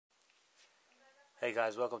Hey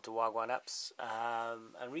guys, welcome to Wagwan Apps.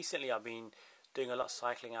 And recently I've been doing a lot of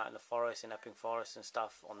cycling out in the forest, in Epping Forest and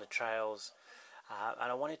stuff, on the trails.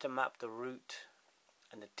 And I wanted to map the route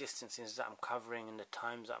and the distances that I'm covering and the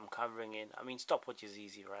times that I'm covering in. I mean, stopwatch is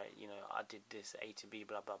easy, right? You know, I did this A to B,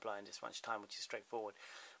 blah, blah, blah, in this much time, which is straightforward.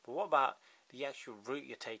 But what about the actual route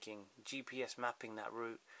you're taking? GPS mapping that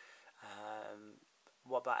route.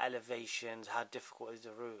 What about elevations? How difficult is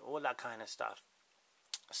the route? All that kind of stuff.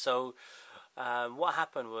 So what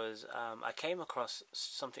happened was I came across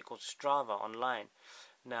something called Strava online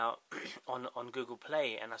now on Google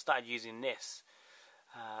Play, and I started using this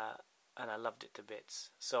and I loved it to bits.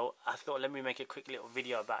 So I thought, let me make a quick little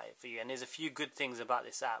video about it for you. And there's a few good things about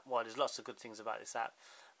this app. Well, there's lots of good things about this app,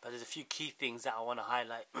 but there's a few key things that I want to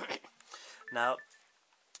highlight. Now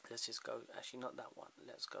let's just go, actually not that one,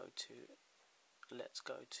 let's go to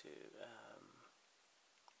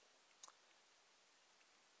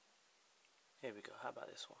here we go. How about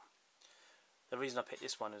this one? The reason I picked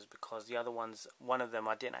this one is because the other ones, one of them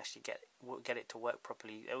I didn't actually get it to work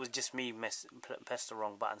properly. It was just me pressed the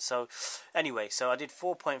wrong button. So anyway, so I did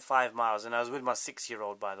 4.5 miles, and I was with my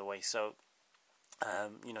 6-year-old, by the way. So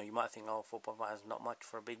you know, you might think, oh, 4.5 is not much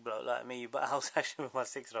for a big bloke like me, but I was actually with my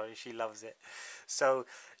 6-year-old and she loves it. So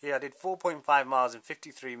yeah, I did 4.5 miles in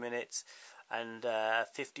 53 minutes. And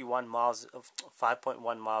 51 miles of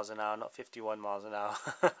 5.1 miles an hour, not 51 miles an hour.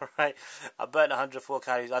 Right? I burnt 104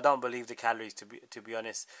 calories. I don't believe the calories, to be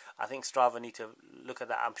honest. I think Strava need to look at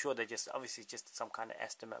that. I'm sure they're just obviously just some kind of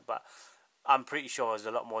estimate, but I'm pretty sure it was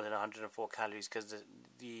a lot more than 104 calories because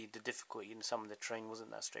the difficulty in some of the terrain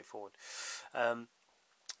wasn't that straightforward.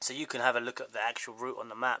 So you can have a look at the actual route on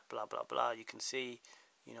the map. Blah blah blah. You can see,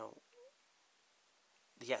 you know,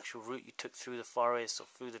 the actual route you took through the forest or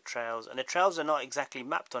through the trails, and the trails are not exactly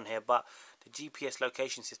mapped on here, but the GPS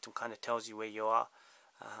location system kind of tells you where you are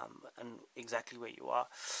and exactly where you are.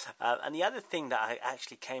 And the other thing that I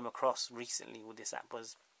actually came across recently with this app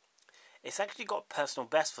was it's actually got personal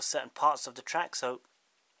best for certain parts of the track. So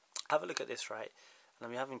have a look at this, right? And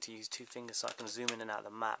I'm having to use 2 fingers so I can zoom in and out of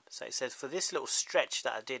the map. So it says for this little stretch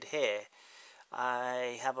that I did here,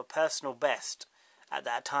 I have a personal best at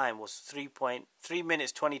that time was 3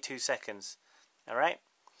 minutes 22 seconds. Alright,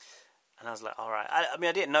 and I was like, alright. I mean,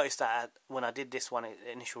 I didn't notice that when I did this one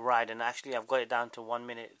initial ride, and actually I've got it down to 1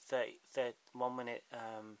 minute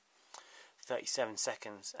 37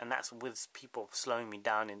 seconds, and that's with people slowing me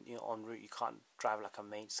down. In, you know, en route, you can't drive like a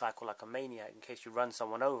cycle like a maniac in case you run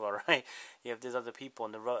someone over, right? There's other people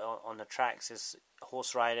on the road, on the tracks. There's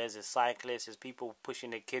horse riders, there's cyclists, there's people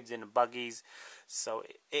pushing their kids in the buggies. So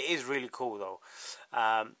it is really cool though.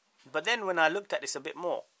 But then when I looked at this a bit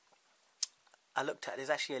more, I looked at there's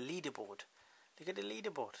actually a leaderboard. Look at the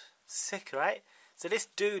leaderboard, sick, right? So this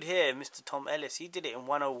dude here, Mr. Tom Ellis, he did it in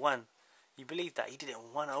 101. You believe that? He did it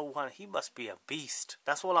in 101. He must be a beast.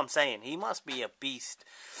 That's all I'm saying. He must be a beast.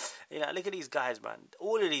 You know, look at these guys, man.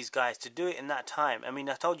 All of these guys, to do it in that time. I mean,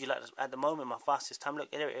 I told you, like, at the moment, my fastest time,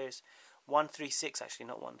 look, there it is. 136, actually,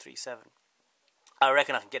 not 137. I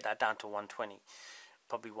reckon I can get that down to 120.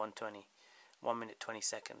 Probably 120. 1 minute, 20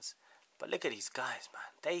 seconds. But look at these guys,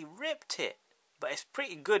 man. They ripped it. But it's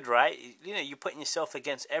pretty good, right? You know, you're putting yourself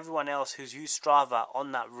against everyone else who's used Strava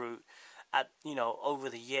on that route. At, you know, over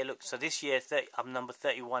the year. Look, so this year I'm number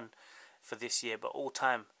 31 for this year, but all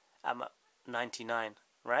time I'm at 99,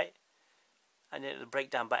 right? And then the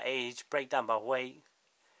breakdown by age, breakdown by weight,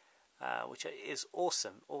 which is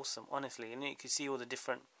awesome, honestly. And you can see all the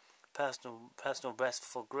different personal best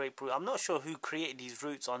for great route. I'm not sure who created these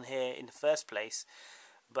routes on here in the first place,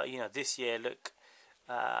 but you know, this year, look,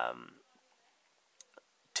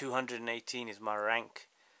 218 is my rank.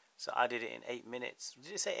 So I did it in 8 minutes.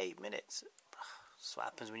 Did it say 8 minutes? That's what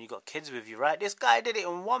happens when you got kids with you, right? This guy did it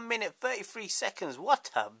in 1 minute 33 seconds.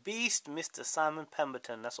 What a beast, Mr. Simon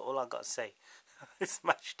Pemberton. That's all I got to say.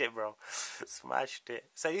 Smashed it, bro. Smashed it.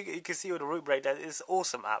 So you can see all the route breakdown. It's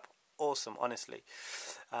awesome app. Awesome, honestly.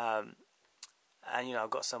 And you know,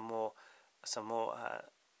 I've got some more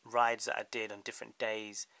rides that I did on different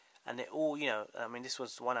days, and they all, you know, I mean, this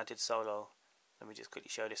was one I did solo. Let me just quickly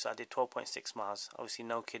show this. So I did 12.6 miles. Obviously,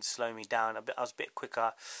 no kids slowing me down. I was a bit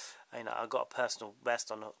quicker. You know, I got a personal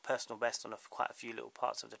best on quite a few little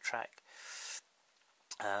parts of the track.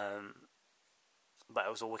 But it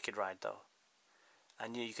was a wicked ride though.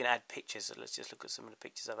 And you can add pictures. So let's just look at some of the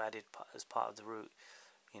pictures I've added as part of the route.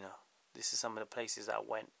 You know, this is some of the places that I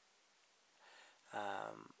went.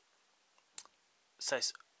 So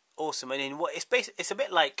it's awesome. And in what it's a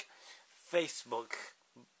bit like Facebook,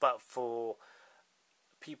 but for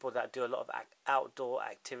people that do a lot of outdoor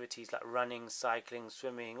activities like running, cycling,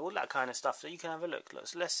 swimming, all that kind of stuff. So you can have a look.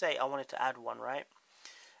 So let's say I wanted to add one, right?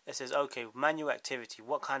 It says, okay, manual activity.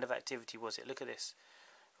 What kind of activity was it? Look at this.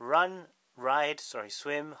 Run,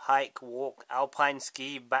 swim, hike, walk, alpine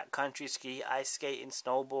ski, backcountry ski, ice skating,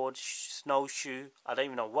 snowboard, snowshoe. I don't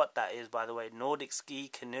even know what that is, by the way. Nordic ski,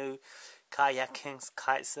 canoe, kayaking,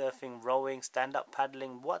 kite surfing, rowing, stand-up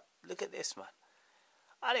paddling. What? Look at this, man.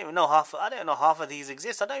 I don't know half of these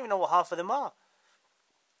exist. I don't even know what half of them are.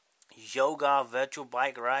 Yoga, virtual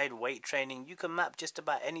bike ride, weight training. You can map just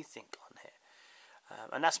about anything on here.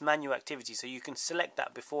 And that's manual activity. So you can select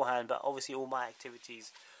that beforehand. But obviously all my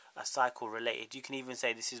activities are cycle related. You can even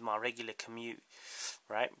say this is my regular commute,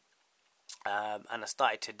 right? And I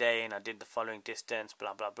started today and I did the following distance,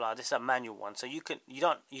 blah blah blah. This is a manual one. So you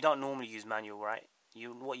don't normally use manual, right?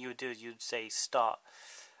 What you would do is you'd say start.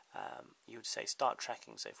 You would say start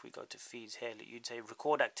tracking. So if we go to feeds here, you'd say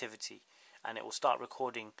record activity, and it will start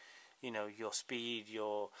recording, your speed,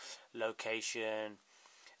 your location,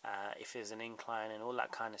 if there's an incline and all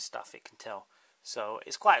that kind of stuff. It can tell. So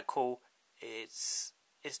it's quite cool. It's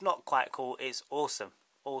not quite cool. It's awesome,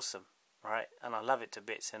 right? And I love it to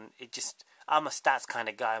bits. And I'm a stats kind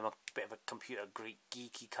of guy. I'm a bit of a computer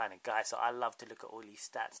geeky kind of guy, so I love to look at all these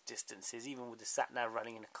stats, distances. Even with the sat nav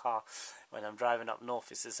running in the car when I'm driving up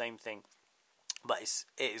north, it's the same thing. But it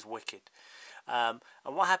is wicked. And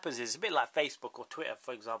what happens is, it's a bit like Facebook or Twitter,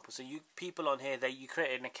 for example. So people on here, you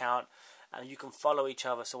create an account and you can follow each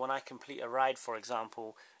other. So when I complete a ride, for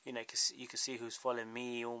example, you can see who's following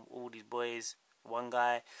me, all these boys, one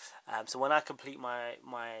guy. So when I complete my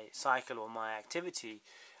cycle or my activity,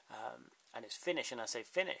 and it's finished, and I say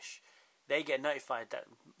finish, they get notified that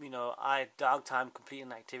I dog time completing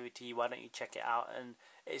an activity. Why don't you check it out? And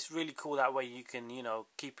it's really cool that way. You can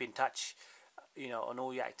keep in touch on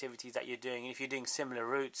all your activities that you're doing. And if you're doing similar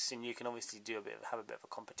routes, and you can obviously have a bit of a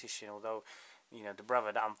competition. Although the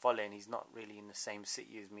brother that I'm following, he's not really in the same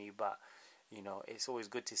city as me, but it's always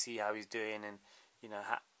good to see how he's doing, and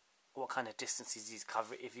what kind of distances he's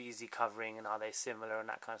covering, if he's covering, and are they similar, and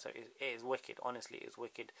that kind of stuff. It is wicked. Honestly, it is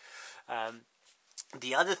wicked.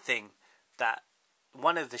 The other thing that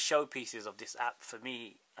one of the showpieces of this app for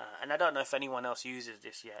me, and I don't know if anyone else uses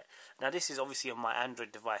this yet. Now, this is obviously on my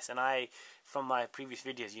Android device, and from my previous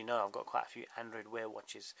videos, I've got quite a few Android Wear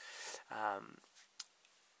watches.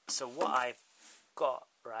 So what I've got,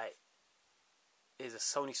 right, is a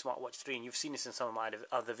Sony Smartwatch 3, and you've seen this in some of my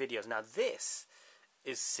other videos. Now, this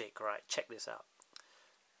is sick, right? Check this out,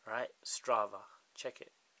 right? Strava, check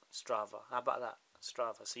it. Strava, how about that?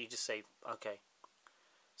 Strava. So you just say, okay.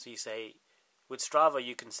 So you say, with Strava,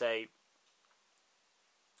 you can say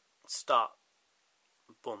start,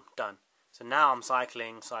 boom, done. So now I'm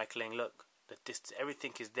cycling. Look,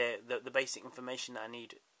 everything is there. The basic information that I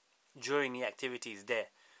need during the activity is there.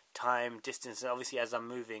 Time, distance, and obviously as I'm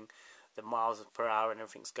moving, the miles per hour and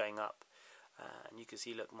everything's going up. And you can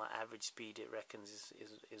see, look, my average speed, it reckons,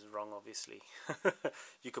 is wrong, obviously.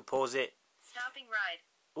 You could pause it. Stopping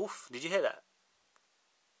ride. Oof, did you hear that?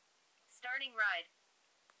 Starting ride.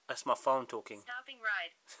 That's my phone talking. Stopping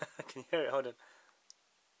ride. Can you hear it? Hold on.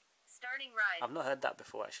 Starting ride. I've not heard that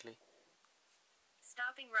before, actually.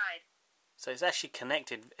 Stopping ride. So it's actually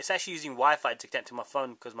connected. It's actually using Wi-Fi to connect to my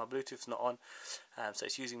phone because my Bluetooth's not on. So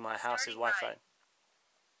it's using my house's Wi-Fi.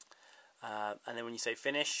 And then when you say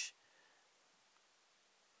finish,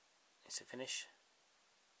 say finish.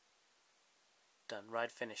 Done.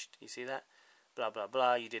 Ride finished. You see that? Blah blah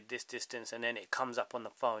blah. You did this distance, and then it comes up on the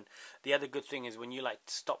phone. The other good thing is when you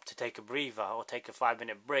stop to take a breather or take a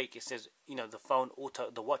 5-minute break, it says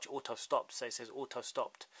the watch auto stopped. So it says auto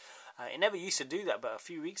stopped. It never used to do that, but a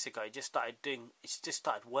few weeks ago it just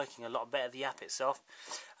started working a lot better, the app itself.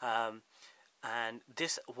 And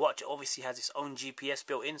this watch obviously has its own GPS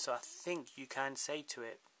built in, so I think you can say to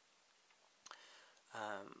it,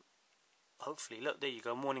 hopefully, look, there you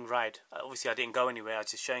go, morning ride. Obviously I didn't go anywhere, I was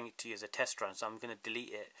just showing it to you as a test run, so I'm going to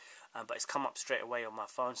delete it. But it's come up straight away on my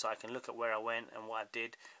phone, so I can look at where I went and what I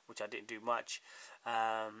did, which I didn't do much.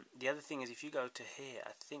 The other thing is, if you go to here,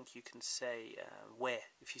 I think you can say where.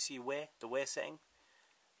 If you see where, the where setting,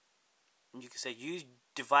 and you can say use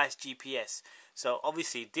device GPS. So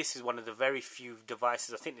obviously this is one of the very few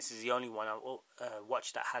devices, I think this is the only one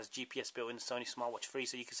watch that has GPS built in, the Sony Smartwatch 3.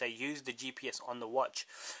 So you can say use the GPS on the watch,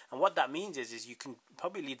 and what that means is you can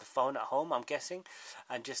probably leave the phone at home, I'm guessing,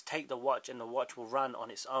 and just take the watch, and the watch will run on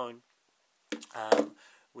its own.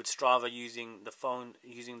 With Strava using the phone,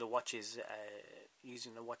 using the watch's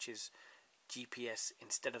GPS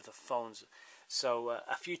instead of the phones. So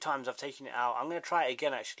a few times I've taken it out. I'm going to try it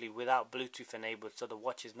again actually without Bluetooth enabled, so the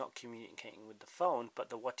watch is not communicating with the phone, but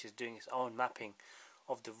the watch is doing its own mapping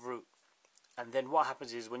of the route. And then what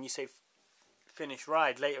happens is when you say finish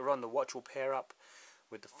ride, later on the watch will pair up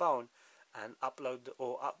with the phone and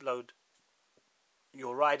upload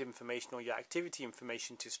your ride information or your activity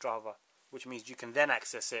information to Strava, which means you can then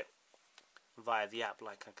access it via the app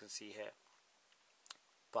like I can see here.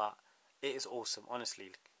 But it is awesome,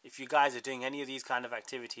 honestly. If you guys are doing any of these kind of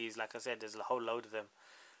activities, like I said, there's a whole load of them: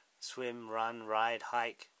 swim, run, ride,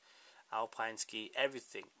 hike, alpine ski,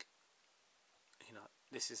 everything. You know,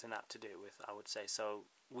 this is an app to do it with, I would say. So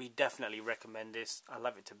we definitely recommend this. I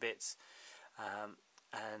love it to bits.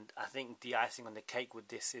 And I think the icing on the cake with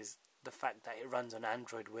this is the fact that it runs on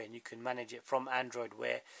Android Wear, and you can manage it from Android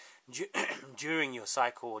Wear during your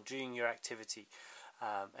cycle or during your activity.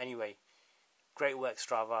 Anyway, great work,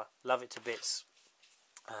 Strava. Love it to bits.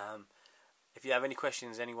 If you have any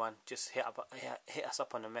questions, anyone, just hit us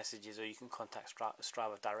up on the messages, or you can contact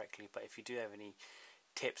Strava directly. But if you do have any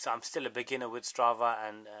tips, I'm still a beginner with Strava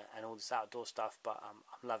and all this outdoor stuff, but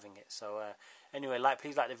I'm loving it. So anyway,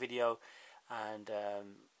 please like the video, and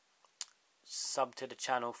sub to the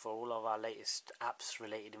channel for all of our latest apps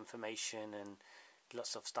related information and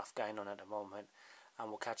lots of stuff going on at the moment. And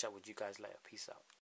we'll catch up with you guys later. Peace out.